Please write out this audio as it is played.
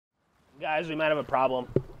Guys, we might have a problem.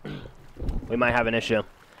 We might have an issue.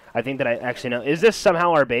 I think that I actually know. Is this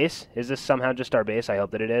somehow our base? Is this somehow just our base? I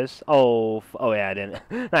hope that it is. Oh yeah, I didn't.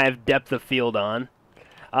 I have depth of field on.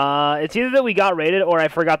 It's either that we got raided or I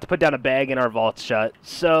forgot to put down a bag and our vault's shut.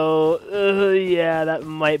 So, yeah, that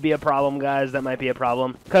might be a problem, guys. That might be a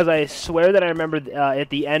problem. Because I swear that I remember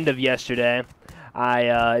at the end of yesterday,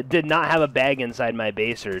 I did not have a bag inside my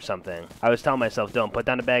base or something. I was telling myself, don't put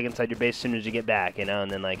down a bag inside your base as soon as you get back, you know,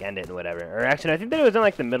 and then, like, end it and whatever. Or actually, I think that it was in,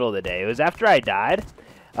 like, the middle of the day. It was after I died.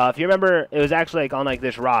 If you remember, it was actually, like, on, like,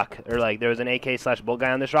 this rock. Or, like, there was an AK/bolt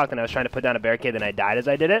guy on this rock, and I was trying to put down a barricade, and I died as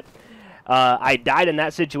I did it. I died in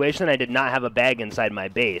that situation, and I did not have a bag inside my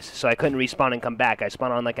base, so I couldn't respawn and come back. I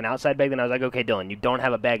spawned on, like, an outside bag, then I was like, okay, Dylan, you don't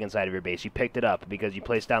have a bag inside of your base. You picked it up because you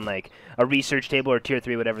placed down, like, a research table or tier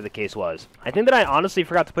 3, whatever the case was. I think that I honestly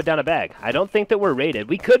forgot to put down a bag. I don't think that we're raided.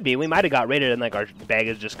 We could be. We might have got raided, and, like, our bag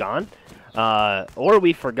is just gone. Or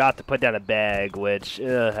we forgot to put down a bag, which,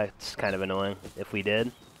 that's kind of annoying if we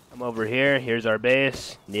did. Come over here. Here's our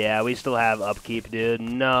base. Yeah, we still have upkeep, dude.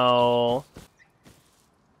 No.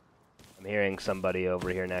 I'm hearing somebody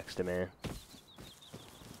over here next to me.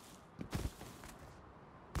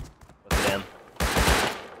 Look at him.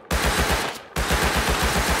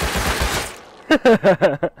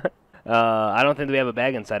 I don't think that we have a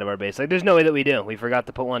bag inside of our base. Like, there's no way that we do. We forgot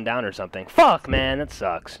to put one down or something. Fuck, man, that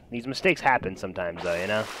sucks. These mistakes happen sometimes, though, you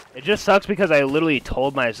know? It just sucks because I literally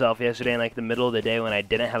told myself yesterday in, like, the middle of the day when I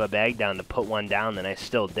didn't have a bag down to put one down, and I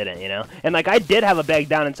still didn't, you know? And, like, I did have a bag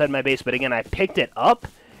down inside my base, but, again, I picked it up,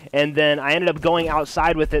 and then I ended up going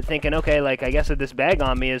outside with it thinking, okay, like, I guess that this bag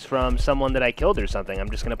on me is from someone that I killed or something. I'm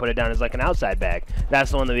just going to put it down as, like, an outside bag. That's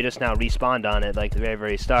the one that we just now respawned on at, like, the very,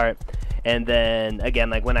 very start. And then, again,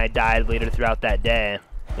 like, when I died later throughout that day,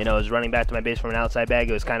 you know, I was running back to my base from an outside bag.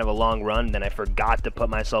 It was kind of a long run. Then I forgot to put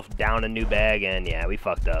myself down a new bag, and, yeah, we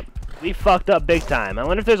fucked up. We fucked up big time. I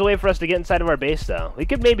wonder if there's a way for us to get inside of our base, though. We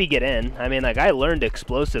could maybe get in. I mean, like, I learned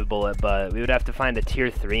explosive bullet, but we would have to find a tier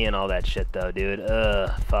 3 and all that shit, though, dude.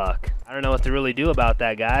 Fuck. I don't know what to really do about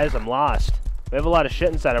that, guys. I'm lost. We have a lot of shit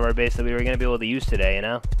inside of our base that we were going to be able to use today, you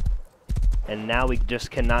know? And now we just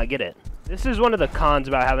cannot get it. This is one of the cons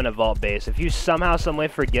about having a vault base. If you somehow, someway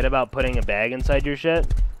forget about putting a bag inside your shit,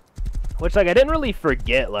 which, like, I didn't really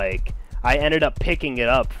forget, like, I ended up picking it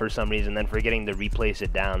up for some reason, then forgetting to replace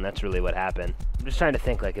it down. That's really what happened. I'm just trying to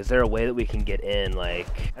think, like, is there a way that we can get in? Like,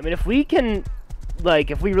 I mean, if we can,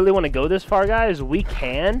 like, if we really want to go this far, guys, we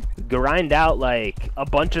can grind out, like, a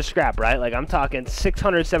bunch of scrap, right? Like, I'm talking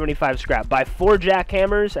 675 scrap. Buy 4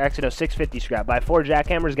 jackhammers, actually, no, 650 scrap. Buy 4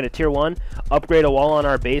 jackhammers, get a tier 1, upgrade a wall on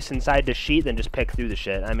our base inside the sheet, then just pick through the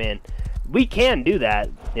shit. I mean, we can do that,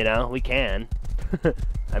 you know? We can.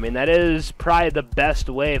 I mean, that is probably the best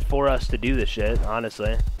way for us to do this shit,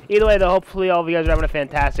 honestly. Either way, though, hopefully all of you guys are having a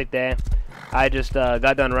fantastic day. I just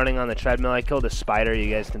got done running on the treadmill. I killed a spider. You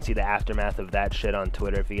guys can see the aftermath of that shit on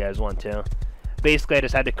Twitter if you guys want to. Basically, I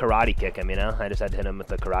just had to karate kick him, you know? I just had to hit him with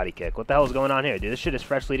the karate kick. What the hell is going on here, dude? This shit is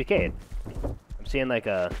freshly decayed. I'm seeing, like,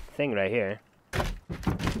 a thing right here.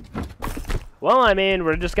 Well, I mean,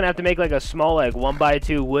 we're just going to have to make, like, a small, like,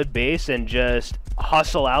 1x2 wood base and just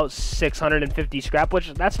hustle out 650 scrap,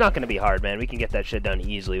 which that's not going to be hard, man. We can get that shit done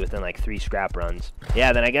easily within, like, 3 scrap runs.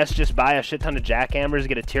 Yeah, then I guess just buy a shit ton of jackhammers,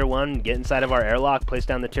 get a tier 1, get inside of our airlock, place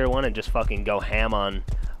down the tier 1, and just fucking go ham on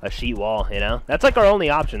a sheet wall, you know? That's, like, our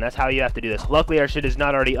only option. That's how you have to do this. Luckily, our shit is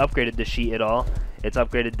not already upgraded to sheet at all. It's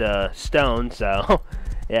upgraded to stone, so...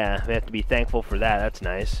 yeah, we have to be thankful for that. That's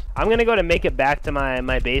nice. I'm going to go to make it back to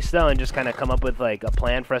my base, though, and just kind of come up with, like, a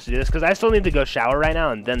plan for us to do this, because I still need to go shower right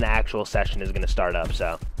now, and then the actual session is going to start up,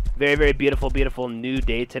 so. Very, very beautiful, beautiful new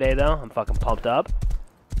day today, though. I'm fucking pumped up.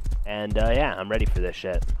 And, yeah, I'm ready for this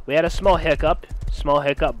shit. We had a small hiccup,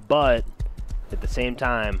 but at the same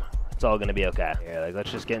time, it's all going to be okay. Here, like, let's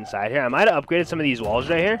just get inside here. I might have upgraded some of these walls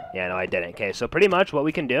right here. Yeah, no, I didn't. Okay, so pretty much what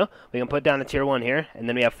we can do, we can put down a tier 1 here, and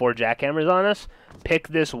then we have 4 jackhammers on us, pick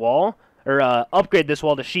this wall, or upgrade this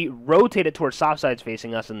wall to sheet, rotate it towards soft sides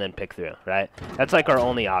facing us, and then pick through, right? That's, like, our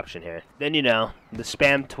only option here. Then, you know, the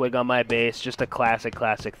spam twig on my base, just a classic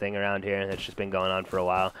thing around here that's just been going on for a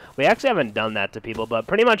while. We actually haven't done that to people, but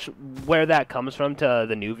pretty much where that comes from to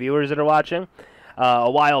the new viewers that are watching, a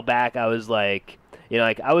while back I was like... you know,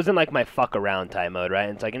 like, I was in, like, my fuck around time mode, right?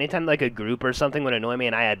 And it's like, anytime, like, a group or something would annoy me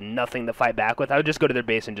and I had nothing to fight back with, I would just go to their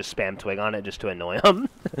base and just spam twig on it just to annoy them.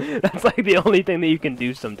 That's, like, the only thing that you can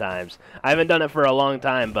do sometimes. I haven't done it for a long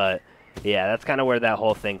time, but, yeah, that's kind of where that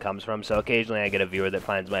whole thing comes from. So occasionally I get a viewer that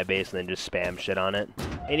finds my base and then just spam shit on it.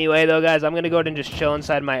 Anyway, though, guys, I'm going to go ahead and just chill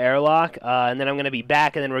inside my airlock, and then I'm going to be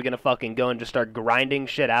back, and then we're going to fucking go and just start grinding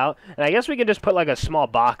shit out. And I guess we can just put, like, a small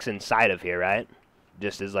box inside of here, right?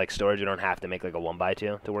 just as like storage. We don't have to make like a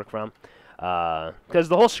 1x2 to work from. Because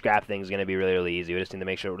the whole scrap thing is going to be really, really easy. We just need to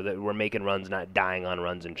make sure that we're making runs, not dying on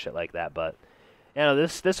runs and shit like that. But, you know,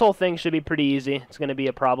 this whole thing should be pretty easy. It's going to be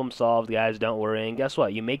a problem solved, guys. Don't worry. And guess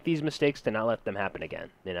what? You make these mistakes to not let them happen again.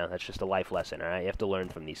 You know, that's just a life lesson, all right? You have to learn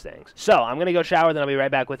from these things. So, I'm going to go shower, then I'll be right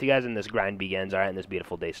back with you guys, and this grind begins, all right? And this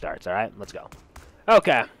beautiful day starts, all right? Let's go.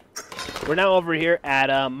 Okay. We're now over here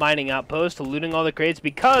at Mining Outpost, looting all the crates,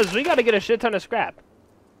 because we got to get a shit ton of scrap.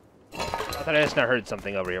 I thought I just now heard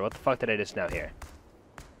something over here. What the fuck did I just now hear?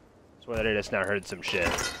 I swear that I just now heard some shit.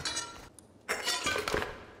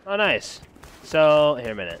 Oh, nice. So,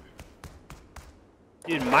 here a minute.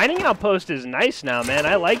 Dude, Mining Outpost is nice now, man.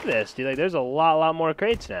 I like this. Dude, like, there's a lot more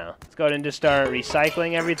crates now. Let's go ahead and just start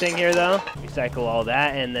recycling everything here, though. Recycle all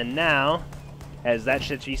that, and then now, as that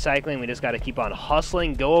shit's recycling, we just gotta keep on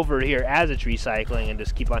hustling. Go over here as it's recycling and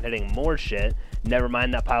just keep on hitting more shit. Never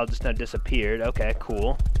mind, that pile just now disappeared. Okay,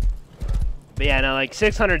 cool. But yeah, now like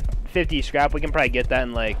 650 scrap, we can probably get that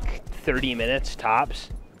in like 30 minutes tops.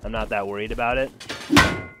 I'm not that worried about it.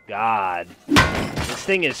 God, this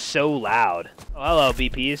thing is so loud. Oh, hello,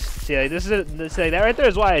 BPs. See, like, that right there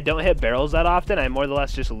is why I don't hit barrels that often. I more or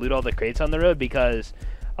less just loot all the crates on the road, because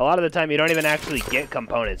a lot of the time you don't even actually get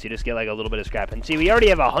components. You just get like a little bit of scrap. And see, we already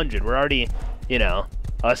have 100. We're already, you know,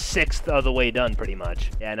 a sixth of the way done pretty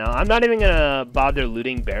much. Yeah, no, I'm not even gonna bother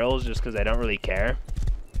looting barrels just because I don't really care.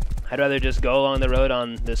 I'd rather just go along the road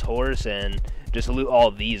on this horse and just loot all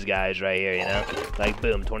these guys right here, you know? Like,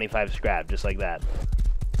 boom, 25 scrap, just like that.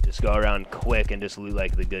 Just go around quick and just loot,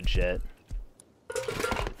 like, the good shit.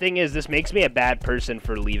 The thing is, this makes me a bad person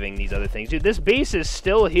for leaving these other things. Dude, this base is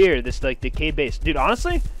still here, this, like, decayed base. Dude,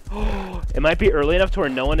 honestly, it might be early enough to where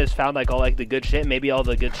no one has found, like, all, like, the good shit. Maybe all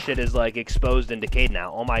the good shit is, like, exposed and decayed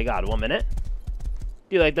now. Oh, my God, 1 minute.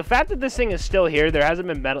 Dude, like, the fact that this thing is still here, there hasn't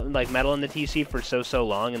been metal in the TC for so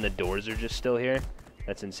long, and the doors are just still here.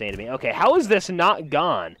 That's insane to me. Okay, how is this not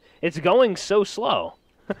gone? It's going so slow.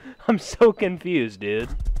 I'm so confused, dude.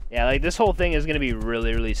 Yeah, like, this whole thing is going to be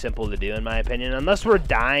really, really simple to do, in my opinion. Unless we're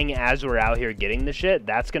dying as we're out here getting the shit,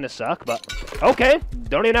 that's going to suck, but okay.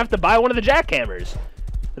 Don't even have to buy one of the jackhammers.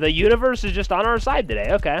 The universe is just on our side today.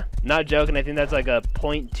 Okay. Not joking. I think that's like a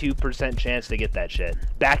 0.2% chance to get that shit.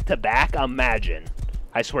 Back to back? Imagine.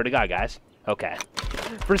 I swear to God, guys. Okay.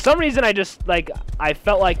 For some reason, I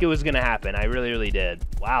felt like it was going to happen. I really, really did.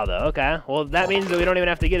 Wow, though. Okay. Well, that means that we don't even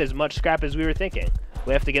have to get as much scrap as we were thinking.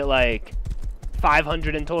 We have to get, like,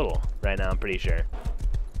 500 in total right now, I'm pretty sure.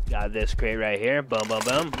 Got this crate right here. Boom, boom,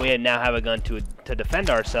 boom. We now have a gun to defend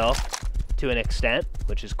ourselves to an extent,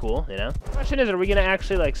 which is cool, you know? The question is, are we going to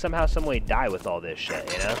actually, like, somehow, some way die with all this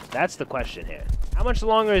shit, you know? That's the question here. How much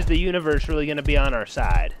longer is the universe really going to be on our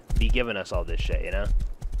side? Be giving us all this shit, you know?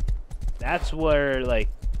 That's where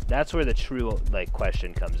the true, like,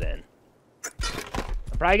 question comes in.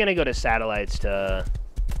 I'm probably gonna go to satellites to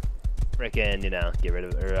frickin', you know, get rid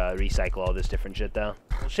of or recycle all this different shit, though.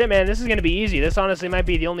 Well, shit, man, this is gonna be easy. This honestly might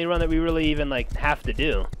be the only run that we really even, like, have to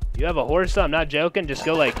do. You have a horse, though? I'm not joking. Just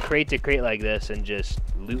go, like, crate to crate like this and just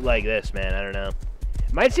loot like this, man. I don't know.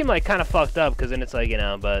 It might seem like kind of fucked up, because then it's like, you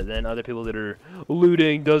know, but then other people that are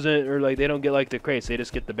looting they don't get like the crates, they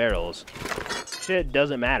just get the barrels. Shit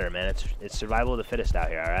doesn't matter, man. It's survival of the fittest out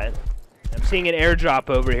here, alright? I'm seeing an airdrop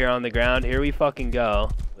over here on the ground. Here we fucking go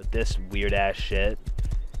with this weird ass shit.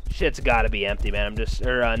 Shit's gotta be empty, man.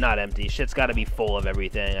 Not empty. Shit's gotta be full of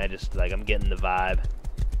everything. I'm getting the vibe.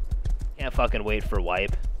 Can't fucking wait for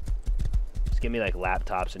wipe. Just give me like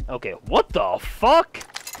laptops and, okay, what the fuck?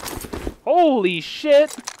 Holy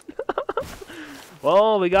shit!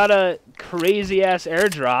 Well, we got a crazy-ass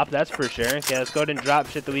airdrop, that's for sure. Okay, let's go ahead and drop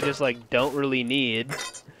shit that we just, like, don't really need.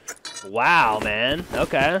 Wow, man.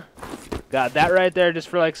 Okay. Got that right there just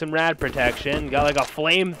for, like, some rad protection. Got, like, a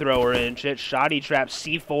flamethrower and shit. Shoddy trap,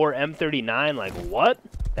 C4, M39. Like, what?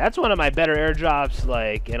 That's one of my better airdrops,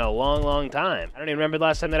 like, in a long time. I don't even remember the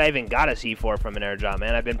last time that I even got a C4 from an airdrop,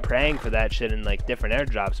 man. I've been praying for that shit in, like, different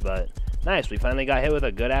airdrops, but nice. We finally got hit with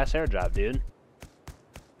a good-ass airdrop, dude.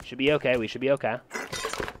 Should be okay. We should be okay.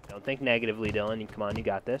 Don't think negatively, Dylan. Come on, you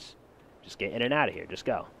got this. Just get in and out of here. Just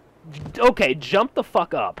go. Okay, jump the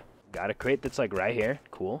fuck up. Got a crate that's, like, right here.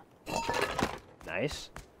 Cool. Nice.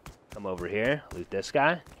 Come over here. Loot this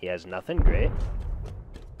guy. He has nothing. Great.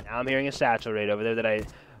 Now I'm hearing a satchel right over there that I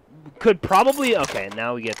could probably... Okay,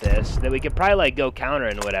 now we get this. That we could probably, like, go counter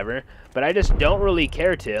and whatever. But I just don't really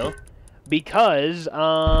care to. Because,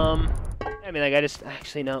 I mean, like, I just...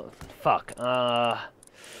 Actually, no. Fuck.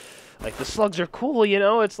 Like, the slugs are cool, you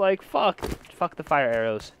know? It's like, fuck the fire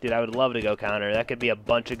arrows. Dude, I would love to go counter. That could be a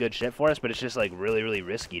bunch of good shit for us, but it's just, like, really, really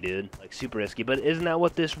risky, dude. Like, super risky. But isn't that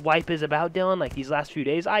what this wipe is about, Dylan? Like, these last few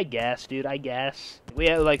days? I guess, dude, I guess.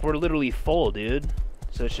 We're literally full, dude.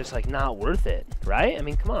 So it's just, like, not worth it, right? I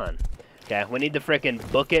mean, come on. Okay, we need to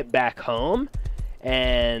frickin' book it back home,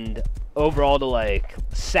 and overall to, like,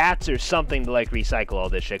 sats or something to, like, recycle all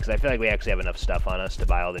this shit, because I feel like we actually have enough stuff on us to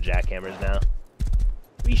buy all the jackhammers now.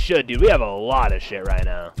 We should, dude. We have a lot of shit right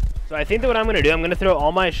now. So I think that what I'm going to do, I'm going to throw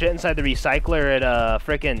all my shit inside the recycler at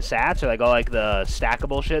frickin' sats, or like all like the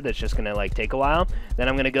stackable shit that's just going to like take a while. Then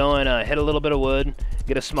I'm going to go and hit a little bit of wood,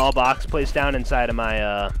 get a small box placed down inside of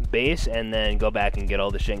my base, and then go back and get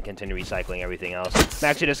all the shit and continue recycling everything else. I'm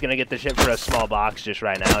actually just going to get the shit for a small box just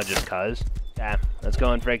right now, just cuz. Yeah, let's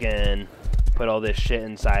go and frickin' put all this shit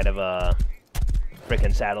inside of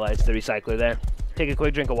frickin' satellites, the recycler there. Take a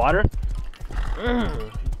quick drink of water.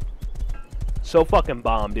 So fucking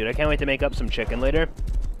bomb, dude. I can't wait to make up some chicken later.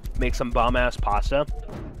 Make some bomb-ass pasta.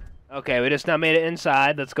 Okay, we just now made it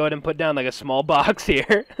inside. Let's go ahead and put down like a small box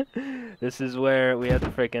here. This is where we have to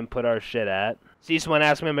freaking put our shit at. See, someone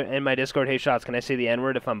asked me in my Discord, hey, Shots, can I say the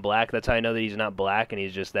N-word if I'm black? That's how I know that he's not black and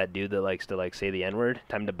he's just that dude that likes to like say the N-word.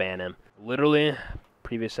 Time to ban him. Literally,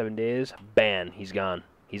 previous 7 days, ban. He's gone.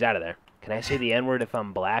 He's out of there. Can I say the N-word if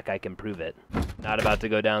I'm black? I can prove it. Not about to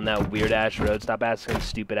go down that weird-ass road. Stop asking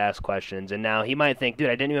stupid-ass questions. And now he might think, dude,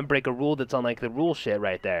 I didn't even break a rule that's on, like, the rule shit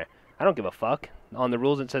right there. I don't give a fuck. On the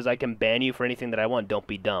rules, it says I can ban you for anything that I want. Don't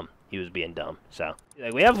be dumb. He was being dumb, so.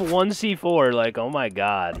 Like, we have one C4, like, oh my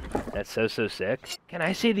god. That's so sick. Can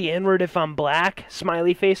I say the N-word if I'm black?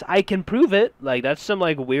 Smiley face. I can prove it. Like, that's some,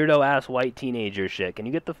 like, weirdo-ass white teenager shit. Can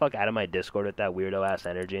you get the fuck out of my Discord with that weirdo-ass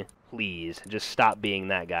energy? Please, just stop being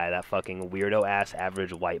that guy, that fucking weirdo-ass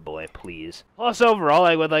average white boy, please. Plus, overall,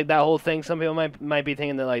 like, with, like, that whole thing, some people might be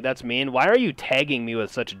thinking that, like, that's mean. Why are you tagging me with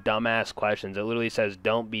such dumbass questions? It literally says,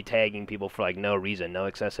 don't be tagging people for, like, no reason. No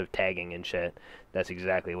excessive tagging and shit. That's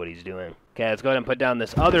exactly what he's doing. Okay, let's go ahead and put down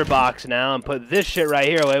this other box now and put this shit right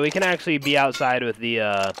here away. We can actually be outside with the,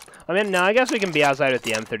 I mean, no, I guess we can be outside with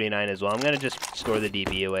the M39 as well. I'm gonna just store the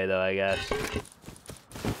DB away, though, I guess.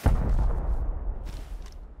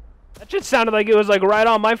 That shit sounded like it was, like, right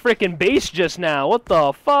on my freaking base just now. What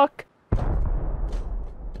the fuck?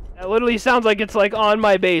 That literally sounds like it's, like, on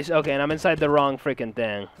my base. Okay, and I'm inside the wrong freaking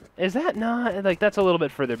thing. Is that not? Like, that's a little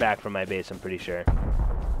bit further back from my base, I'm pretty sure.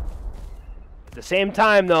 At the same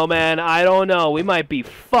time, though, man, I don't know. We might be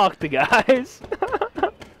fucked, guys.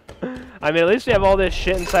 I mean, at least we have all this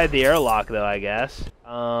shit inside the airlock, though, I guess.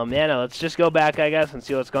 Yeah, no, let's just go back, I guess, and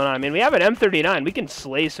see what's going on. I mean, we have an M39. We can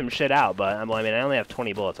slay some shit out, but, well, I mean, I only have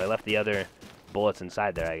 20 bullets. I left the other bullets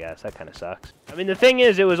inside there, I guess. That kind of sucks. I mean, the thing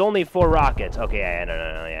is, it was only 4 rockets. Okay, yeah,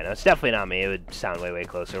 no, it's definitely not me. It would sound way, way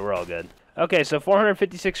closer. We're all good. Okay, so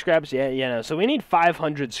 456 scraps, yeah, no. So we need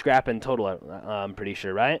 500 scrap in total, I'm pretty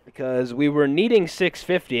sure, right? Because we were needing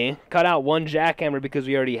 650. Cut out 1 jackhammer because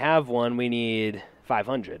we already have one. We need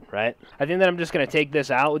 500, right? I think that I'm just going to take this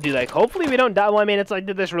out. We'll do, like, hopefully we don't die. Well, I mean, it's like,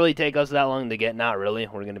 did this really take us that long to get? Not really.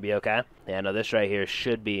 We're going to be okay. Yeah, no, this right here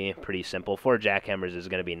should be pretty simple. 4 jackhammers is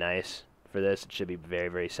going to be nice for this. It should be very,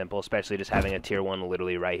 very simple, especially just having a tier 1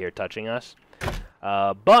 literally right here touching us.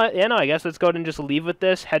 But, yeah, no, I guess let's go ahead and just leave with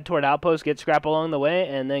this, head toward outpost, get scrap along the way,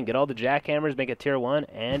 and then get all the jackhammers, make it tier 1,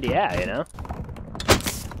 and yeah, you know.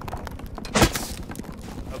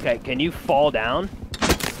 Okay, can you fall down?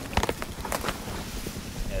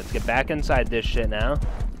 Yeah, let's get back inside this shit now.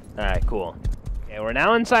 Alright, cool. Okay, we're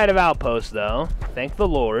now inside of outpost, though. Thank the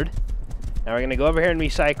Lord. Now we're going to go over here and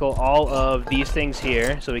recycle all of these things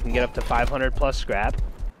here, so we can get up to 500 plus scrap.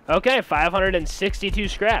 Okay, 562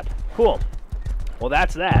 scrap. Cool. Well,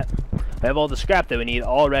 that's that. We have all the scrap that we need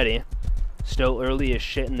already. Still early as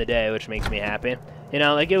shit in the day, which makes me happy. You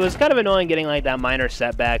know, like, it was kind of annoying getting, like, that minor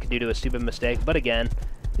setback due to a stupid mistake. But again,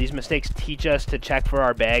 these mistakes teach us to check for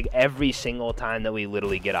our bag every single time that we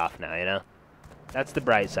literally get off now, you know? That's the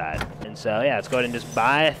bright side. And so, yeah, let's go ahead and just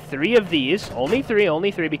buy 3 of these. Only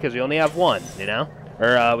 3, because we only have 1, you know?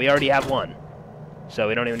 Or, we already have 1. So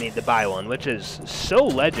we don't even need to buy one, which is so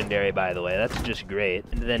legendary, by the way. That's just great.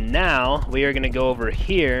 And then now, we are going to go over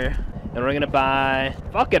here, and we're going to buy,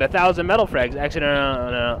 fuck it, 1,000 metal frags. Actually,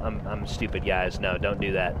 no, I'm stupid, guys. No, don't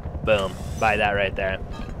do that. Boom. Buy that right there.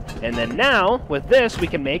 And then now, with this, we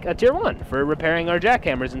can make a tier 1 for repairing our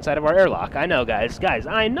jackhammers inside of our airlock. I know, guys. Guys,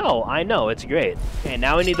 I know. It's great. Okay,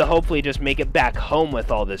 now we need to hopefully just make it back home with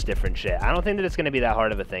all this different shit. I don't think that it's going to be that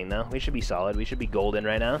hard of a thing, though. We should be solid. We should be golden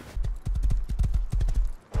right now.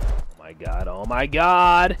 Oh my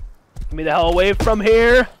god, get me the hell away from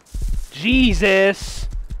here. Jesus.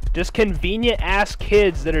 Just convenient-ass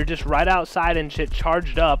kids that are just right outside and shit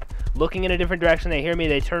charged up, looking in a different direction. They hear me,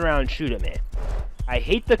 they turn around and shoot at me. I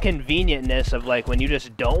hate the convenientness of, like, when you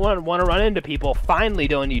just don't want to run into people, finally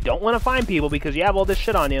doing, you don't want to find people because you have all this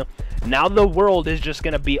shit on you. Now the world is just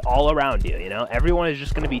going to be all around you, you know? Everyone is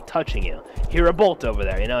just going to be touching you. Hear a bolt over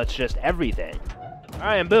there, you know? It's just everything.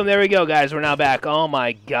 Alright, and boom, there we go, guys. We're now back. Oh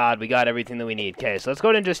my god, we got everything that we need. Okay, so let's go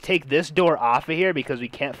ahead and just take this door off of here because we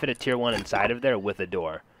can't fit a tier 1 inside of there with a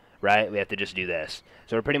door, right? We have to just do this.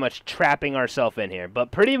 So we're pretty much trapping ourselves in here. But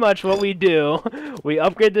pretty much what we do, we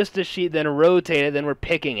upgrade this to sheet, then rotate it, then we're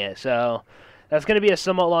picking it. So that's going to be a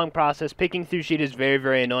somewhat long process. Picking through sheet is very,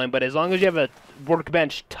 very annoying. But as long as you have a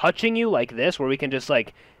workbench touching you like this, where we can just,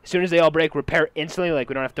 like, as soon as they all break, repair instantly, like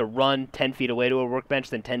we don't have to run 10 feet away to a workbench,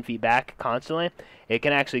 then 10 feet back constantly, it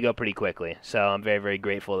can actually go pretty quickly. So I'm very, very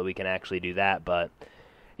grateful that we can actually do that. But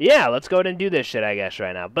yeah, let's go ahead and do this shit, I guess,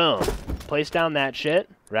 right now. Boom. Place down that shit,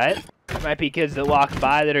 right? There might be kids that walk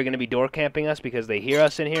by that are going to be door camping us because they hear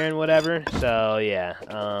us in here and whatever. So yeah,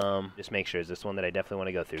 just make sure. Is this one that I definitely want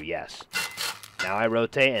to go through? Yes. Now I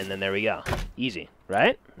rotate, and then there we go. Easy,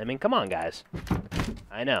 right? I mean, come on, guys.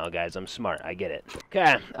 I know, guys. I'm smart. I get it.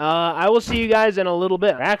 Okay. I will see you guys in a little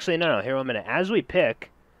bit. Actually, no. Here, 1 minute. As we pick,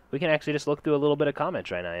 we can actually just look through a little bit of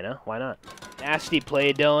comments right now, you know? Why not? Nasty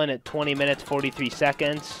play, Dylan, at 20 minutes, 43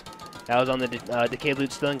 seconds. That was on the Decayed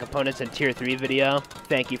Loot Stealing Components in Tier 3 video.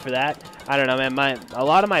 Thank you for that. I don't know, man. A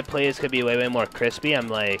lot of my plays could be way, way more crispy. I'm,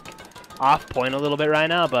 like, off point a little bit right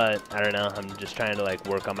now, but I don't know. I'm just trying to, like,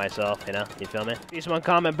 work on myself, you know? You feel me? Peace, one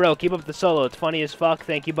comment, bro. Keep up the solo. It's funny as fuck.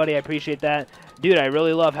 Thank you, buddy. I appreciate that. Dude, I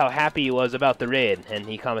really love how happy he was about the raid. And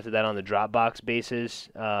he commented that on the Dropbox bases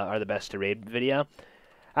are the best to raid video.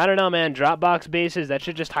 I don't know, man. Dropbox bases, that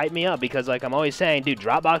should just hype me up because, like, I'm always saying, dude,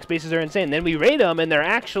 Dropbox bases are insane. Then we raid them, and they're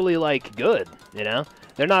actually, like, good, you know?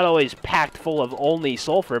 They're not always packed full of only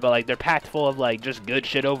sulfur, but, like, they're packed full of, like, just good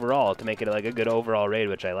shit overall to make it, like, a good overall raid,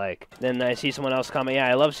 which I like. Then I see someone else comment, yeah,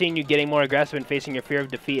 I love seeing you getting more aggressive and facing your fear of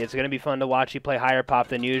defeat. It's going to be fun to watch you play higher pop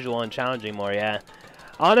than usual and challenging more, yeah.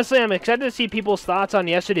 Honestly, I'm excited to see people's thoughts on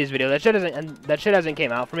yesterday's video. That shit hasn't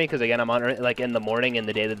came out for me because, again, I'm on, like, in the morning in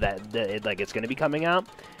the day that it's going to be coming out.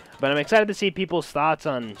 But I'm excited to see people's thoughts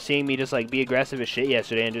on seeing me just, like, be aggressive as shit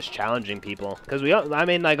yesterday and just challenging people. Because I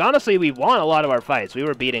mean, like, honestly, we won a lot of our fights. We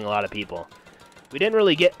were beating a lot of people. We didn't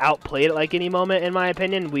really get outplayed at, like, any moment, in my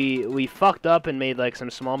opinion. We fucked up and made, like,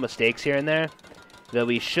 some small mistakes here and there that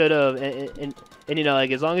we should have. And, you know,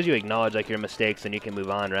 like, as long as you acknowledge, like, your mistakes, then you can move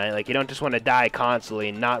on, right? Like, you don't just want to die constantly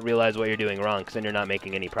and not realize what you're doing wrong, because then you're not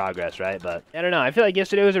making any progress, right? But, I don't know. I feel like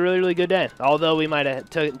yesterday was a really, really good day. Although we might have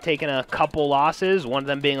taken a couple losses, one of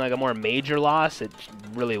them being, like, a more major loss, it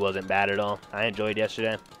really wasn't bad at all. I enjoyed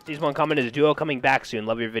yesterday. This one comment is, Duo coming back soon.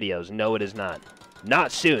 Love your videos. No, it is not.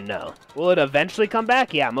 Not soon, no. Will it eventually come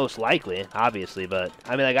back? Yeah, most likely, obviously. But,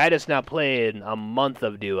 I mean, like, I just now played a month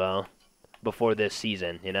of Duo before this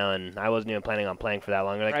season, you know, and I wasn't even planning on playing for that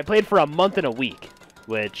long. Like, I played for a month and a week,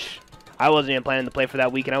 which I wasn't even planning to play for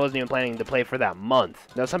that week, and I wasn't even planning to play for that month.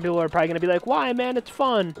 Now, some people are probably going to be like, why, man? It's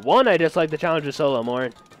fun. One, I just like the challenge of solo more.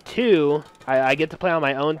 Two, I get to play on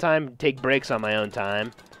my own time, take breaks on my own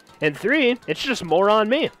time. And three, it's just more on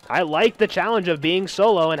me. I like the challenge of being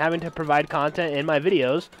solo and having to provide content in my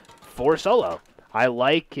videos for solo. I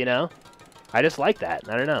like, you know, I just like that.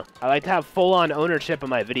 I don't know. I like to have full-on ownership of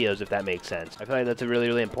my videos, if that makes sense. I feel like that's a really,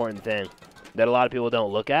 really important thing that a lot of people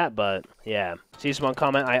don't look at, but yeah. See someone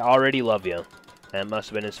comment, I already love you. That must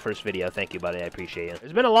have been his first video. Thank you, buddy. I appreciate you.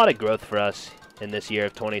 There's been a lot of growth for us in this year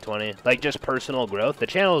of 2020. Like, just personal growth. The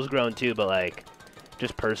channel has grown too, but, like,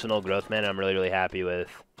 just personal growth, man. I'm really, really happy with,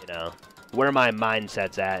 you know, where my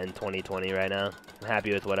mindset's at in 2020 right now. I'm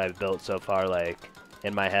happy with what I've built so far, like,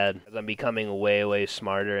 in my head. I'm becoming way, way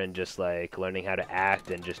smarter and just, like, learning how to act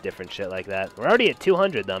and just different shit like that. We're already at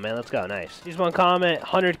 200, though, man. Let's go. Nice. Just one comment.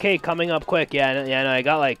 100K coming up quick. Yeah, no, I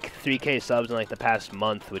got, like, 3K subs in, like, the past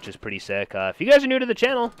month, which is pretty sick. If you guys are new to the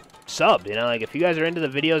channel, sub, you know? Like, if you guys are into the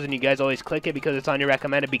videos and you guys always click it because it's on your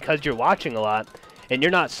recommended because you're watching a lot, and you're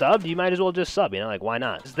not subbed, you might as well just sub, you know, like, why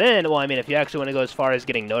not? Then, well, I mean, if you actually want to go as far as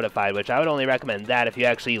getting notified, which I would only recommend that if you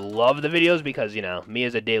actually love the videos, because, you know, me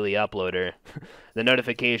as a daily uploader, the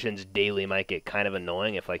notifications daily might get kind of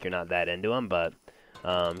annoying if, like, you're not that into them, but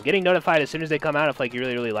getting notified as soon as they come out, if, like, you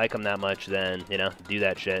really, really like them that much, then, you know, do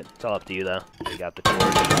that shit. It's all up to you, though. We got the torch.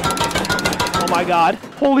 Oh, my God.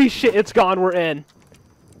 Holy shit, it's gone. We're in.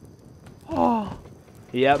 Oh.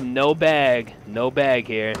 Yep, no bag. No bag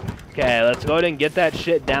here. Okay, let's go ahead and get that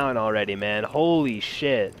shit down already, man. Holy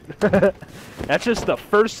shit. That's just the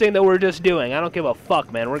first thing that we're just doing. I don't give a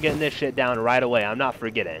fuck, man. We're getting this shit down right away. I'm not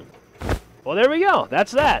forgetting. Well, there we go.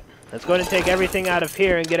 That's that. Let's go ahead and take everything out of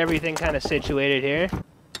here and get everything kind of situated here.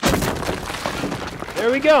 There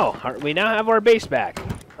we go. We now have our base back.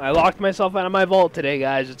 I locked myself out of my vault today,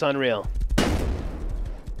 guys. It's unreal.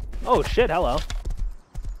 Oh, shit. Hello.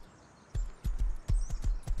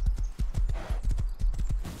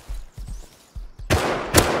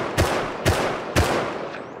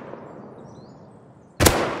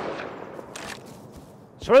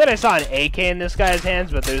 Swear that I saw an AK in this guy's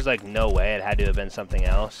hands, but there's like no way. It had to have been something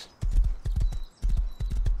else.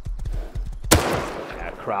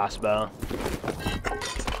 Yeah, crossbow.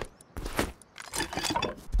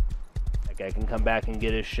 That guy can come back and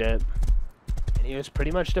get his shit. And he was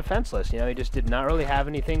pretty much defenseless. You know, he just did not really have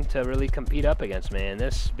anything to really compete up against me. And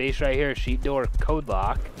this base right here, sheet door, code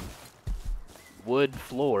lock, wood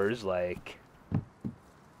floors, like...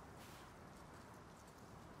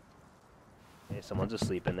 Okay, someone's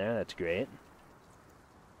asleep in there. That's great.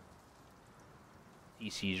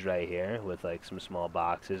 PC's right here with like some small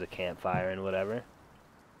boxes, a campfire, and whatever.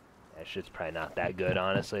 That shit's probably not that good,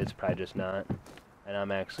 honestly. It's probably just not. And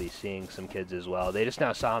I'm actually seeing some kids as well. They just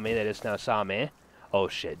now saw me. They just now saw me. Oh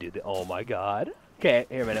shit, dude. Oh my god. Okay,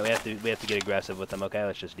 here a minute. We have to get aggressive with them. Okay,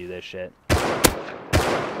 let's just do this shit.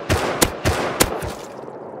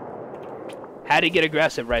 Had to get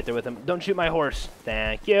aggressive right there with them. Don't shoot my horse.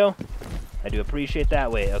 Thank you. I do appreciate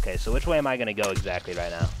that. Wait, okay, so which way am I going to go exactly right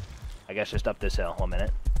now? I guess just up this hill. 1 minute.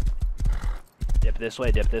 Dip this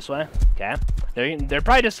way, dip this way. Okay. They're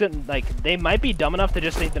probably just, like, they might be dumb enough to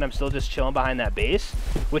just think that I'm still just chilling behind that base,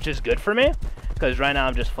 which is good for me, because right now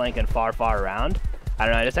I'm just flanking far, far around. I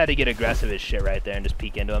don't know, I just had to get aggressive as shit right there and just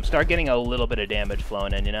peek into them. Start getting a little bit of damage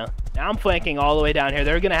flowing in, you know? Now I'm flanking all the way down here.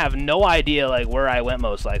 They're going to have no idea, like, where I went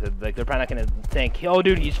most likely. Like, they're probably not going to think, oh,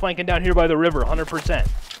 dude, he's flanking down here by the river, 100%.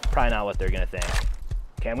 Probably not what they're going to think.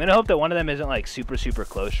 Okay, I'm going to hope that one of them isn't, like, super, super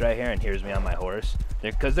close right here and hears me on my horse.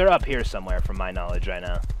 Because they're up here somewhere, from my knowledge right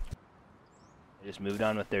now. They just moved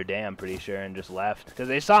on with their day, I'm pretty sure, and just left. Because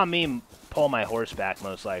they saw me pull my horse back,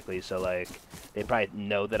 most likely. So, like, they probably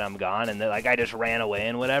know that I'm gone. And, like, I just ran away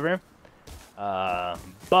and whatever. But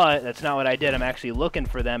that's not what I did. I'm actually looking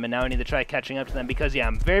for them, and now I need to try catching up to them. Because, yeah,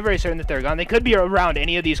 I'm very, very certain that they're gone. They could be around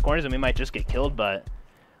any of these corners, and we might just get killed, but...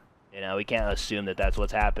 You know, we can't assume that that's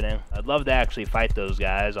what's happening. I'd love to actually fight those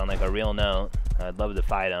guys on, like, a real note. I'd love to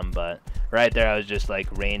fight them, but right there I was just, like,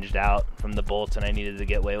 ranged out from the bolts, and I needed to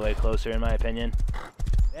get way, way closer, in my opinion.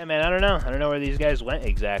 Yeah, man, I don't know. I don't know where these guys went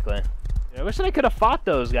exactly. I wish that I could have fought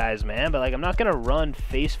those guys, man, but, like, I'm not going to run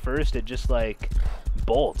face first at just, like,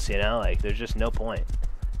 bolts, you know? Like, there's just no point.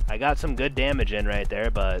 I got some good damage in right there,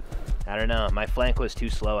 but I don't know. My flank was too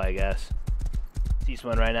slow, I guess. See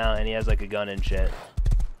someone right now, and he has, like, a gun and shit.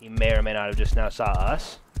 He may or may not have just now saw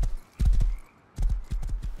us.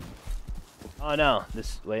 Oh no,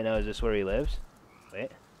 wait, no, is this where he lives? Wait.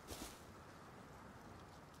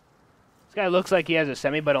 This guy looks like he has a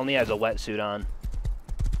semi, but only has a wetsuit on.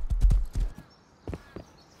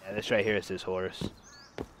 Yeah, this right here is his horse.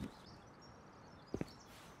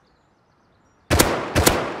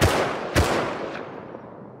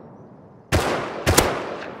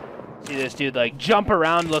 See this dude, like, jump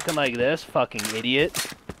around looking like this? Fucking idiot.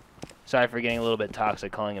 Sorry for getting a little bit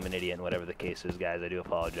toxic, calling him an idiot and whatever the case is, guys. I do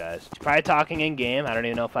apologize. He's probably talking in-game. I don't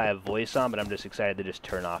even know if I have voice on, but I'm just excited to just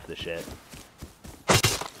turn off the shit.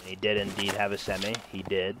 And he did indeed have a semi. He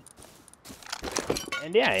did.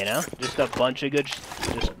 And yeah, you know, just a bunch of good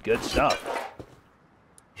stuff.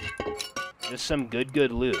 Just some good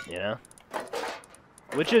loot, you know?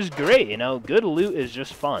 Which is great, you know? Good loot is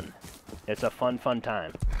just fun. It's a fun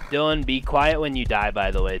time. Dylan, be quiet when you die,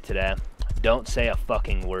 by the way, today. Don't say a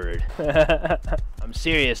fucking word. I'm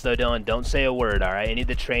serious, though, Dylan. Don't say a word, alright? You need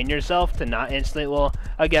to train yourself to not instantly... Well,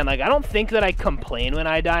 again, like, I don't think that I complain when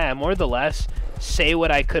I die. I more or less say what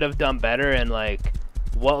I could have done better and, like,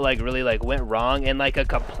 what, like, really, like, went wrong in, like, a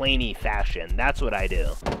complainy fashion. That's what I do.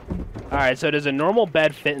 Alright, so does a normal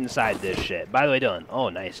bed fit inside this shit? By the way, Dylan... Oh,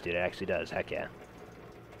 nice, dude. It actually does. Heck yeah.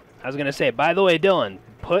 I was gonna say, by the way, Dylan,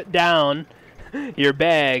 put down your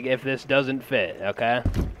bag if this doesn't fit, okay?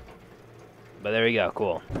 But there we go,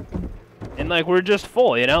 cool. And, like, we're just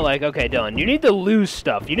full, you know? Like, okay, Dylan, you need to lose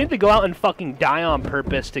stuff. You need to go out and fucking die on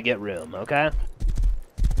purpose to get room, okay?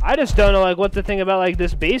 I just don't know, like, what to think about, like,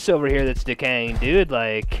 this base over here that's decaying, dude.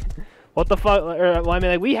 Like, what the fuck? Well, I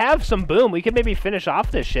mean, like, we have some boom. We could maybe finish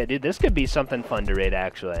off this shit, dude. This could be something fun to raid,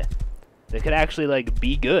 actually. It could actually, like,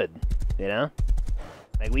 be good, you know?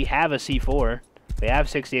 Like, we have a C4. We have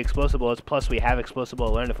 60 explosive bullets, plus we have explosive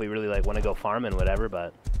learn if we really, like, want to go farming, whatever,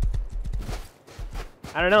 but...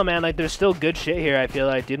 I don't know, man. Like, there's still good shit here, I feel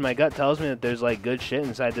like. Dude, my gut tells me that there's, like, good shit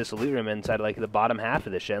inside this loot room, inside, like, the bottom half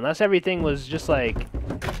of this shit. Unless everything was just, like,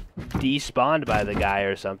 despawned by the guy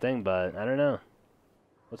or something, but I don't know.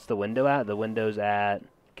 What's the window at? The window's at...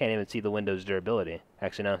 Can't even see the window's durability.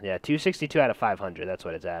 Actually, no. Yeah, 262 out of 500. That's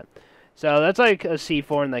what it's at. So that's like a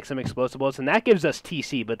C4 and like some explosive bullets, and that gives us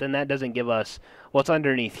TC, but then that doesn't give us what's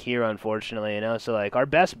underneath here, unfortunately, you know? So, like, our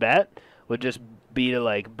best bet would just be to,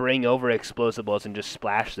 like, bring over explosive bullets and just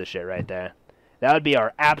splash the shit right there. That would be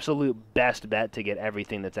our absolute best bet to get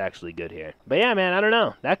everything that's actually good here. But yeah, man, I don't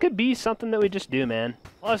know. That could be something that we just do, man.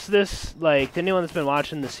 Plus this, like, to anyone that's been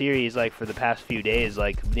watching the series, like, for the past few days,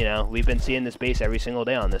 like, you know, we've been seeing this base every single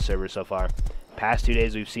day on this server so far. Past 2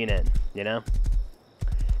 days we've seen it, you know?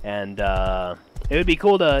 And, it would be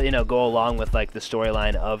cool to, you know, go along with, like, the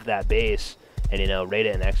storyline of that base and, you know, rate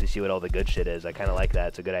it and actually see what all the good shit is. I kind of like that.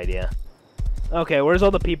 It's a good idea. Okay, where's all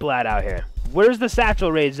the people at out here? Where's the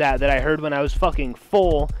satchel raids at that I heard when I was fucking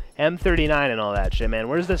full M39 and all that shit, man?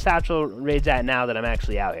 Where's the satchel raids at now that I'm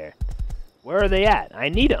actually out here? Where are they at? I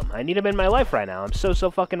need them. I need them in my life right now. I'm so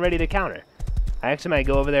fucking ready to counter. I actually might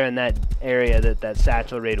go over there in that area that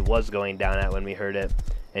satchel raid was going down at when we heard it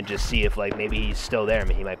and just see if, like, maybe he's still there. I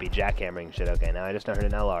mean, he might be jackhammering shit. Okay, now I just heard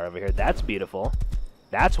an LR over here. That's beautiful.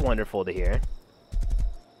 That's wonderful to hear.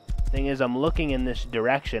 Thing is, I'm looking in this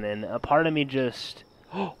direction, and a part of me just...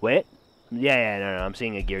 Wait. Yeah, no, I'm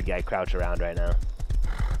seeing a geared guy crouch around right now.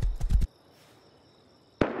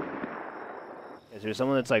 Is there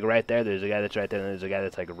someone that's, like, right there? There's a guy that's right there, and there's a guy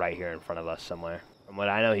that's, like, right here in front of us somewhere. From what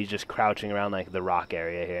I know, he's just crouching around, like, the rock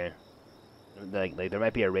area here. Like there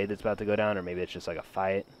might be a raid that's about to go down, or maybe it's just, like, a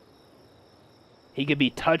fight. He could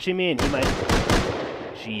be touching me, and he might...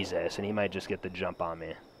 Jesus, and he might just get the jump on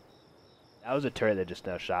me. That was a turret that just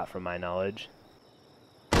now shot, from my knowledge.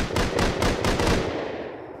 I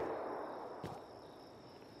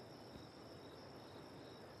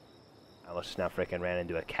almost just now frickin' ran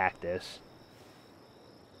into a cactus.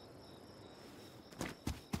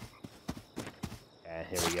 Okay,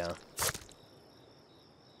 here we go.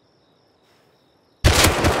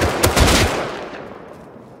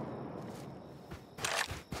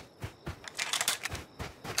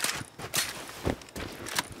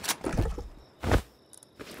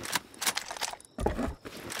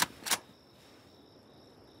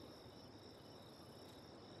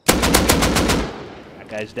 That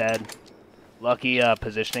guy's dead. Lucky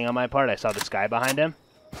positioning on my part. I saw the sky behind him.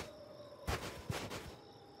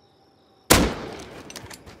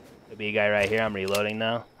 Could be a guy right here. I'm reloading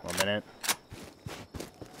now. 1 minute.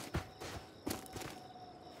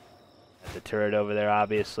 There's a turret over there,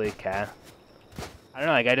 obviously. Okay. I don't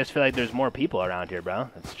know. Like, I just feel like there's more people around here,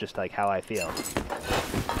 bro. That's just like how I feel.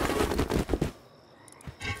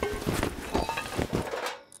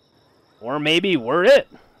 Or maybe we're it.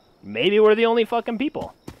 Maybe we're the only fucking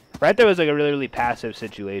people. Right there was like a really passive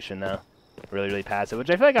situation, though. Really passive,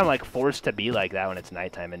 which I feel like I'm like forced to be like that when it's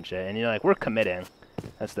nighttime and shit. And you know, like, we're committing.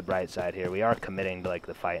 That's the bright side here. We are committing to like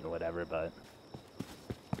the fight and whatever, but...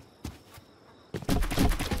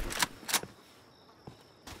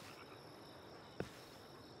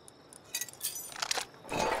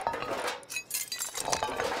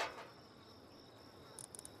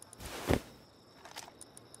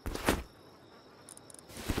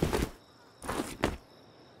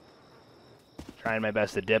 Trying my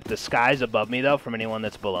best to dip. The sky's above me, though, from anyone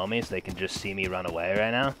that's below me, so they can just see me run away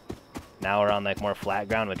right now. Now we're on, like, more flat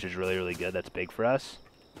ground, which is really good. That's big for us.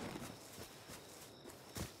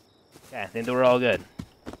 Yeah, I think that we're all good.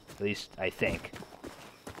 At least, I think.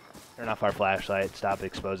 Turn off our flashlight. Stop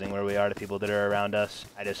exposing where we are to people that are around us.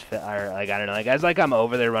 I just feel, like, I don't know. Like, as like I'm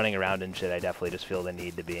over there running around and shit, I definitely just feel the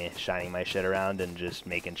need to be shining my shit around and just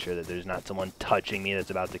making sure that there's not someone touching me that's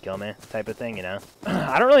about to kill me, type of thing, you know?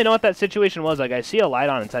 I don't really know what that situation was. Like, I see a light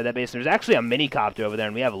on inside that base. There's actually a mini-copter over there,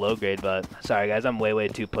 and we have low grade, but sorry, guys, I'm way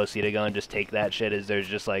too pussy to go and just take that shit, as there's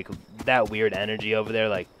just, like, that weird energy over there.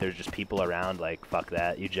 Like, there's just people around. Like, fuck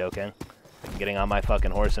that. You joking? I'm getting on my fucking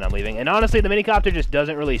horse and I'm leaving. And honestly, the minicopter just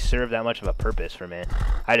doesn't really serve that much of a purpose for me.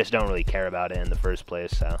 I just don't really care about it in the first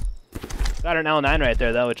place, so. Got an L9 right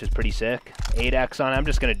there, though, which is pretty sick. 8X on it. I'm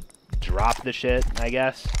just gonna drop the shit, I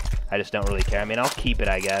guess. I just don't really care. I mean, I'll keep it,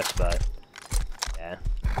 I guess, but... yeah.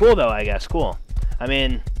 Cool, though, I guess. Cool. I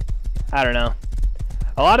mean, I don't know.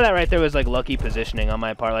 A lot of that right there was, like, lucky positioning on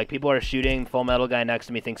my part. Like, people are shooting. Full metal guy next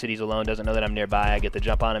to me thinks that he's alone, doesn't know that I'm nearby. I get the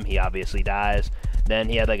jump on him. He obviously dies. Then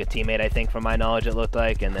he had, like, a teammate, I think, from my knowledge, it looked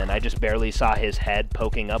like. And then I just barely saw his head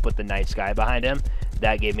poking up with the night sky behind him.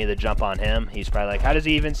 That gave me the jump on him. He's probably like, how does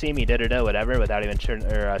he even see me, da-da-da, whatever, without even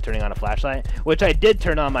turning on a flashlight. Which I did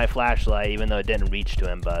turn on my flashlight, even though it didn't reach to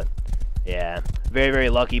him, but... yeah, very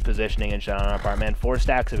lucky positioning and shot on our part, man. 4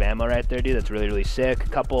 stacks of ammo right there, dude. That's really sick.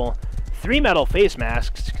 Couple 3 metal face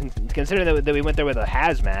masks, considering that we went there with a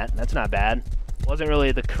hazmat. That's not bad. Wasn't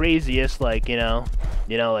really the craziest, like, you know,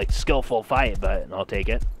 like, skillful fight, but I'll take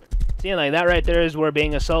it. Seeing like that right there is where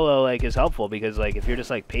being a solo, like, is helpful, because, like, if you're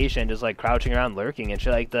just, like, patient, just, like, crouching around, lurking and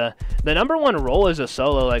shit, like, the #1 role as a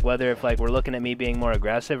solo, like, whether if, like, we're looking at me being more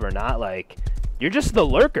aggressive or not, like, you're just the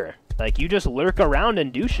lurker. Like, you just lurk around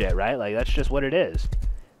and do shit, right? Like, that's just what it is.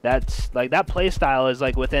 That's, like, that play style is,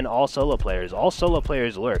 like, within all solo players. All solo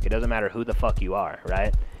players lurk. It doesn't matter who the fuck you are,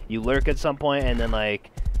 right? You lurk at some point, and then, like,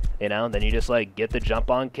 you know, then you just, like, get the jump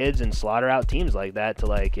on kids and slaughter out teams like that to,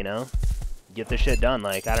 like, you know, get the shit done.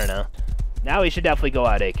 Like, I don't know. Now we should definitely go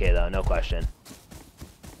out AK, though, no question.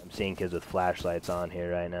 I'm seeing kids with flashlights on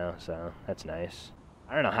here right now, so that's nice.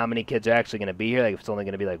 I don't know how many kids are actually going to be here. Like, if it's only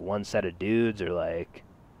going to be, like, one set of dudes or, like,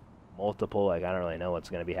 multiple. Like, I don't really know what's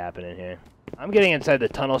going to be happening here. I'm getting inside the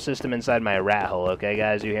tunnel system inside my rat hole, okay,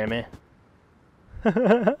 guys? You hear me?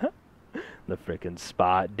 The frickin'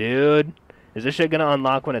 spot, dude. Is this shit going to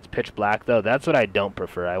unlock when it's pitch black, though? That's what I don't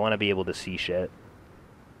prefer. I want to be able to see shit.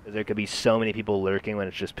 Because there could be so many people lurking when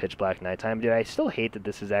it's just pitch black nighttime. Dude, I still hate that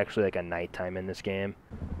this is actually, like, a nighttime in this game.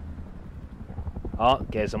 Oh,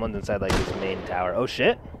 okay, someone's inside, like, this main tower. Oh,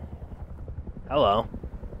 shit. Hello.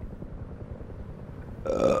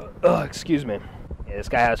 Oh, excuse me. Yeah, this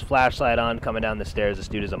guy has flashlight on, coming down the stairs. This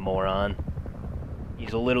dude is a moron.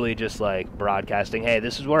 He's literally just, like, broadcasting, hey,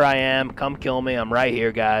 this is where I am. Come kill me. I'm right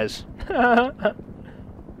here, guys. I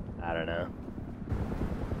don't know.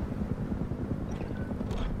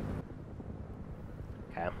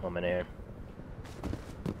 Okay, 1 minute here.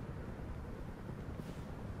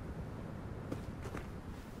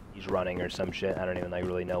 He's running or some shit. I don't even, like,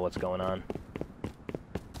 really know what's going on.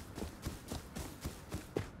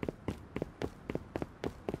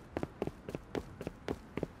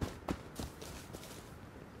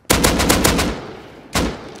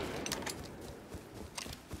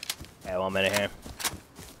 Okay, 1 minute here.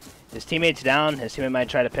 His teammate's down. His teammate might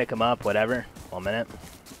try to pick him up, whatever. 1 minute.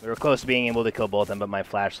 We were close to being able to kill both of them, but my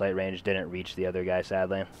flashlight range didn't reach the other guy,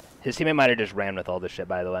 sadly. His teammate might have just ran with all the shit,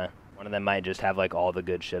 by the way. One of them might just have, like, all the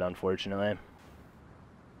good shit, unfortunately.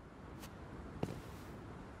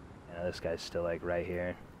 Yeah, this guy's still, like, right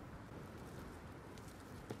here.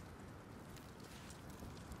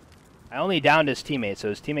 I only downed his teammate, so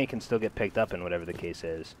his teammate can still get picked up in whatever the case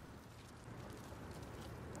is.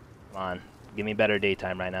 Come on. Give me better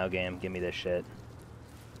daytime right now, game. Give me this shit.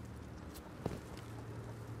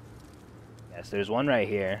 Yes, there's one right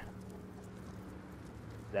here.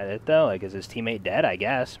 Is that it, though? Like, is his teammate dead? I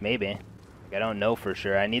guess. Maybe. Like, I don't know for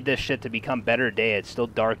sure. I need this shit to become better day. It's still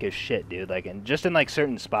dark as shit, dude. Like, and just in, like,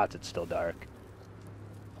 certain spots, it's still dark.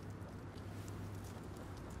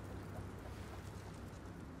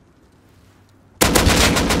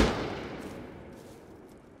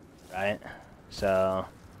 Right? So...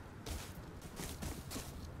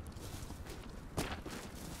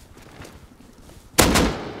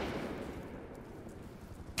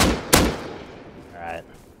 Alright.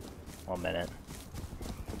 1 minute.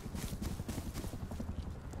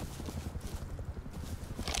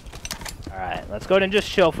 Alright, let's go ahead and just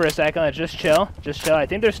chill for a second. Let's just chill. Just chill. I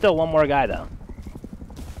think there's still one more guy, though.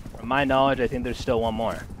 From my knowledge, I think there's still one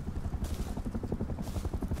more.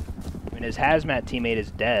 I mean, his hazmat teammate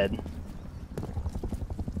is dead.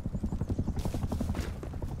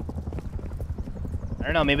 I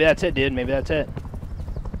don't know. Maybe that's it, dude. Maybe that's it.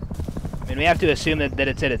 I mean, we have to assume that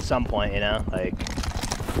it's it at some point, you know? Like...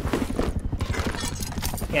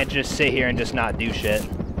 Can't just sit here and just not do shit.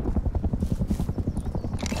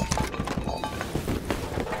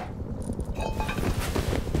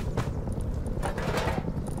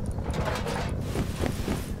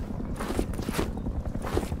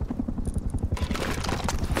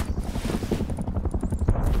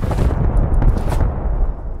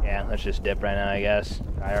 Yeah, let's just dip right now, I guess.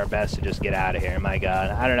 Try our best to just get out of here. My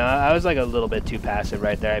god. I don't know. I was like a little bit too passive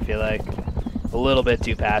right there, I feel like. A little bit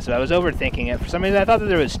too passive. I was overthinking it. For some reason, I thought that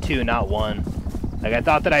there was two, not one. Like, I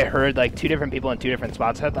thought that I heard, like, two different people in two different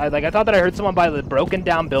spots. I thought that I heard someone by the broken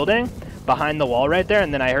down building behind the wall right there,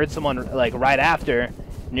 and then I heard someone, like, right after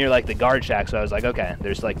near, like, the guard shack. So I was like, okay,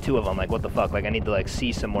 there's, like, two of them. Like, what the fuck? Like, I need to, like,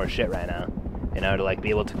 see some more shit right now, you know, to, like, be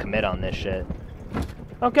able to commit on this shit.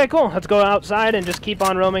 Okay, cool. Let's go outside and just keep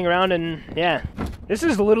on roaming around and, yeah. This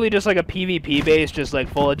is literally just like a PvP base, just like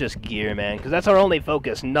full of just gear, man. Because that's our only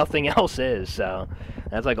focus. Nothing else is, so.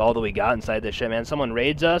 That's like all that we got inside this shit, man. Someone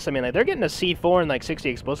raids us. I mean, like, they're getting a C4 and like 60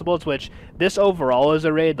 explosive bullets, which this overall is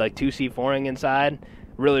a raid, like 2 C4ing inside.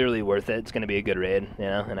 Really, really worth it. It's going to be a good raid, you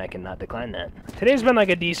know, and I cannot decline that. Today's been like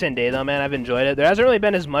a decent day, though, man. I've enjoyed it. There hasn't really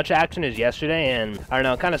been as much action as yesterday, and I don't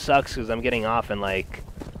know, it kind of sucks because I'm getting off in like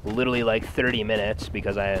literally like 30 minutes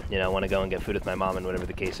because I, want to go and get food with my mom and whatever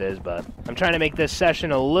the case is. But I'm trying to make this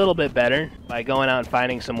session a little bit better by going out and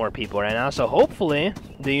finding some more people right now. So hopefully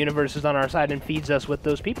the universe is on our side and feeds us with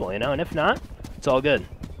those people, and if not, it's all good.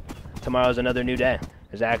 Tomorrow's another new day.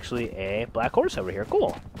 There's actually a black horse over here.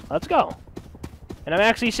 Cool. Let's go. And I'm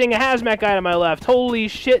actually seeing a hazmat guy to my left. Holy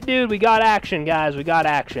shit, dude. We got action, guys. We got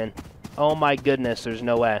action. Oh my goodness, there's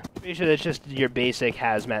no way. Pretty sure that's just your basic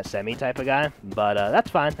hazmat semi type of guy, but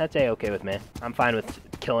that's fine. That's A-okay with me. I'm fine with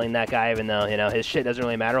killing that guy, even though, his shit doesn't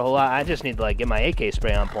really matter a whole lot. I just need to, like, get my AK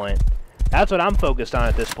spray on point. That's what I'm focused on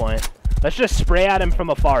at this point. Let's just spray at him from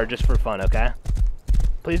afar, just for fun, okay?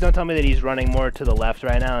 Please don't tell me that he's running more to the left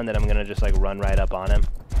right now, and that I'm gonna just, like, run right up on him.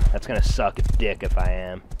 That's gonna suck dick if I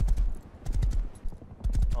am.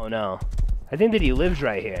 Oh, no. I think that he lives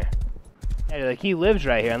right here. Yeah, like, he lives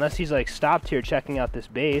right here, unless he's, like, stopped here checking out this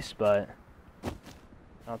base, but I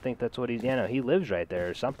don't think that's what he's... Yeah, no, he lives right there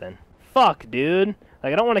or something. Fuck, dude.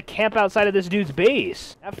 Like, I don't want to camp outside of this dude's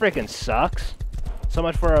base. That freaking sucks. So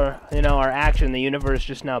much for, our action. The universe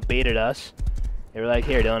just now baited us. They were like,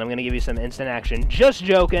 here, Dylan, I'm going to give you some instant action. Just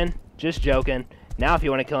joking. Just joking. Now, if you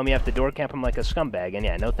want to kill him, you have to door camp him like a scumbag, and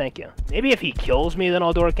yeah, no thank you. Maybe if he kills me, then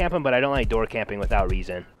I'll door camp him, but I don't like door camping without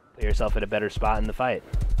reason. Put yourself at a better spot in the fight.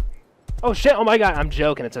 Oh shit, oh my god, I'm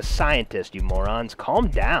joking. It's a scientist, you morons. Calm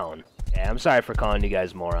down. Yeah, I'm sorry for calling you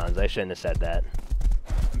guys morons. I shouldn't have said that.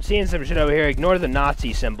 I'm seeing some shit over here. Ignore the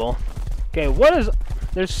Nazi symbol. Okay, what is...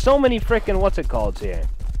 There's so many frickin' what's it called here.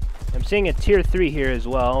 I'm seeing a tier 3 here as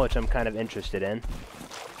well, which I'm kind of interested in.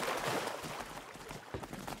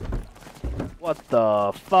 What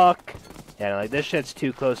the fuck? Yeah, like, this shit's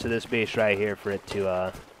too close to this base right here for it to,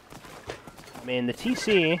 I mean, the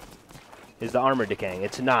TC... is the armor decaying.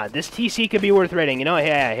 It's not. This TC could be worth raiding. You know,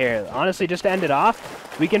 yeah, here. Honestly, just to end it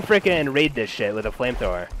off, we can frickin' raid this shit with a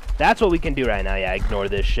flamethrower. That's what we can do right now. Yeah, ignore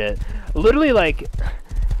this shit. Literally, like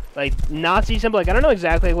Nazi symbol. Like, I don't know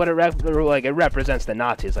exactly what it represents the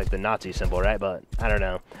Nazis, like the Nazi symbol, right? But I don't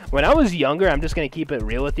know. When I was younger, I'm just gonna keep it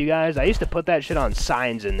real with you guys. I used to put that shit on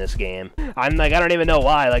signs in this game. I'm like, I don't even know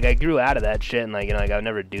why. Like, I grew out of that shit, and like, I would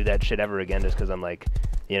never do that shit ever again, just because I'm like,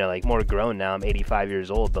 like, more grown now. I'm 85 years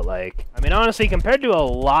old, but, like, I mean, honestly, compared to a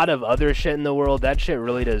lot of other shit in the world, that shit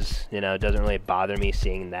really does, doesn't really bother me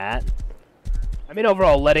seeing that. I mean,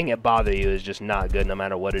 overall, letting it bother you is just not good no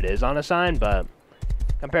matter what it is on a sign, but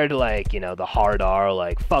compared to, like, the hard R,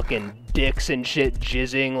 like, fucking dicks and shit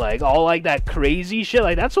jizzing, like, all, like, that crazy shit,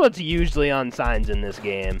 like, that's what's usually on signs in this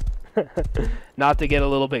game. Not to get a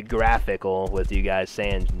little bit graphical with you guys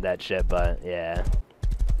saying that shit, but, yeah.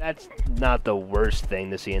 That's not the worst thing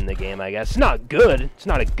to see in the game, I guess. It's not good. It's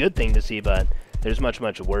not a good thing to see, but there's much,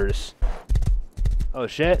 much worse. Oh,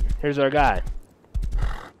 shit. Here's our guy.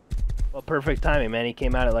 Well, perfect timing, man. He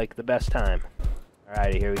came out at, like, the best time.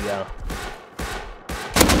 Alrighty, here we go.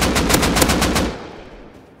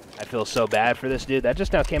 I feel so bad for this dude. That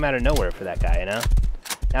just now came out of nowhere for that guy,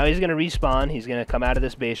 Now he's going to respawn. He's going to come out of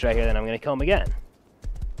this base right here, then I'm going to kill him again.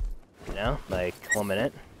 Like, 1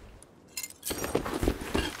 minute.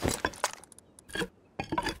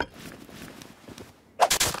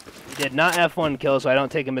 He did not F1 kill, so I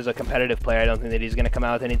don't take him as a competitive player. I don't think that he's going to come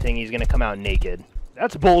out with anything. He's going to come out naked.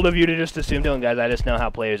 That's bold of you to just assume, Dylan, guys. I just know how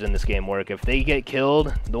players in this game work. If they get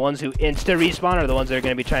killed, the ones who insta-respawn are the ones that are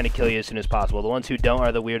going to be trying to kill you as soon as possible. The ones who don't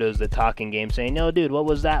are the weirdos that talk in game saying, no, dude, what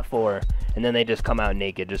was that for? And then they just come out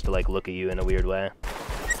naked just to, like, look at you in a weird way.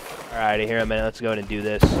 Alrighty, here a minute. Let's go ahead and do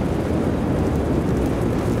this.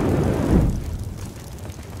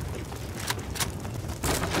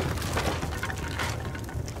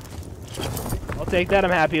 I'll take that.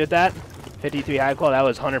 I'm happy with that. 53 high qual. That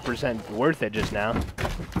was 100% worth it just now.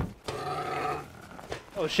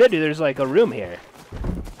 Oh shit, dude. There's like a room here.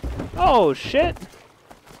 Oh shit.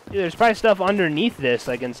 Dude, there's probably stuff underneath this,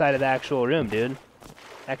 like inside of the actual room, dude.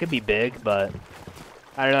 That could be big, but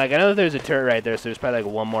I don't know. Like, I know that there's a turret right there, so there's probably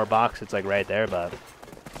like one more box. It's like right there, but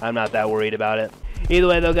I'm not that worried about it. Either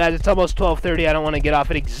way, though, guys, it's almost 12:30. I don't want to get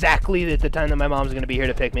off at exactly at the time that my mom's going to be here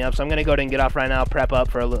to pick me up. So I'm going to go ahead and get off right now, prep up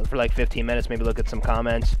for like 15 minutes, maybe look at some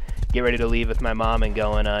comments, get ready to leave with my mom and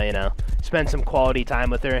go and, spend some quality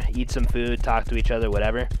time with her, eat some food, talk to each other,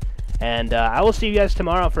 whatever. And I will see you guys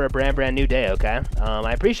tomorrow for a brand new day, okay?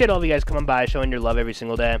 I appreciate all of you guys coming by, showing your love every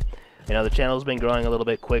single day. The channel's been growing a little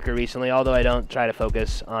bit quicker recently, although I don't try to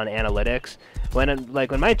focus on analytics. When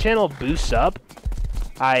my channel boosts up,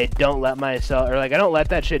 I don't let myself, or like I don't let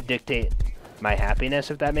that shit dictate my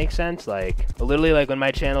happiness, if that makes sense. Like, literally, like when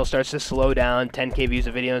my channel starts to slow down, 10k views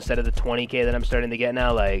a video instead of the 20k that I'm starting to get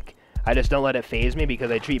now, like, I just don't let it phase me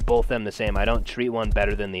because I treat both them the same. I don't treat one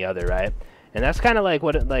better than the other, right? And that's kind of like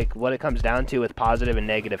what it comes down to with positive and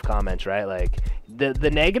negative comments, right? Like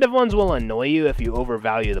the negative ones will annoy you if you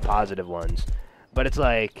overvalue the positive ones. But it's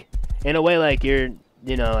like, in a way, like you're,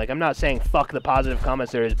 you know, like I'm not saying fuck the positive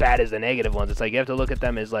comments, they're as bad as the negative ones. It's like you have to look at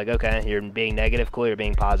them as like, okay, you're being negative, cool, you're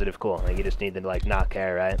being positive, cool. Like you just need to like not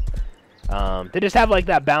care, right? To just have like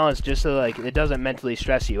that balance, just so like it doesn't mentally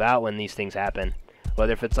stress you out when these things happen.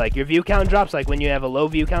 Whether if it's like your view count drops, like when you have a low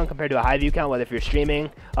view count compared to a high view count, whether if you're streaming,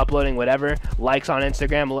 uploading, whatever, likes on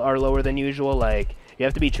Instagram are lower than usual, like you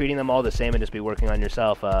have to be treating them all the same and just be working on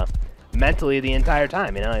yourself mentally the entire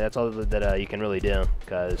time, you know? Like, that's all that you can really do,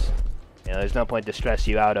 because you know, there's no point to stress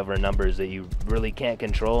you out over numbers that you really can't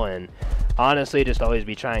control, and honestly, just always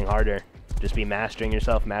be trying harder. Just be mastering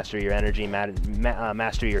yourself, master your energy,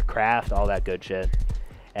 master your craft, all that good shit.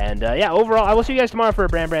 And yeah, overall, I will see you guys tomorrow for a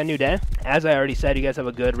brand new day. As I already said, you guys have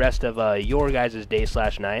a good rest of your guys'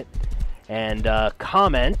 day/night. And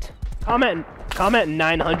comment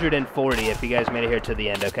 940 if you guys made it here to the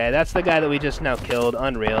end, okay? That's the guy that we just now killed.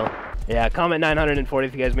 Unreal. Yeah, comment 940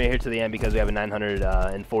 if you guys made it here to the end, because we have a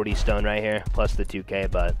 940 stone right here, plus the 2K.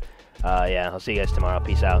 But yeah, I'll see you guys tomorrow.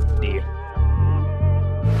 Peace out. Dear.